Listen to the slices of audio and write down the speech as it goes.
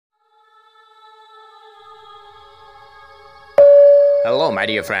Hello my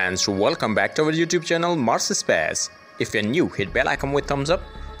dear friends, welcome back to our YouTube channel Mars Space. If you're new, hit bell icon with thumbs up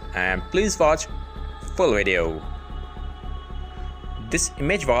and please watch full video. This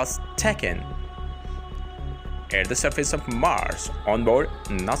image was taken at the surface of Mars on board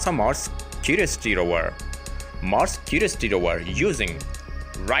NASA Mars Curiosity rover. Mars Curiosity rover using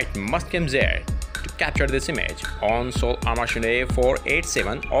right Muskim jet to capture this image on Sol Armation Day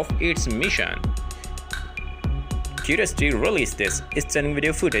 487 of its mission. Curiosity released this stunning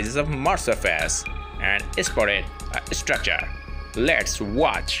video footage of Mars surface and spotted a structure. Let's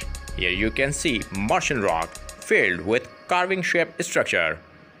watch. Here you can see Martian rock filled with carving shaped structure.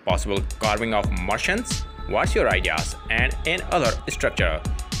 Possible carving of Martians? What's your ideas? And in other structure,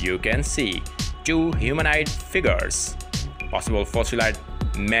 you can see two humanoid figures. Possible fossilized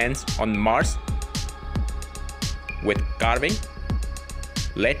men on Mars with carving?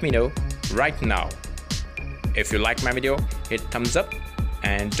 Let me know right now. If you like my video, hit thumbs up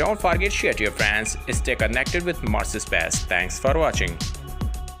and don't forget to share to your friends. Stay connected with Mars Space. Thanks for watching.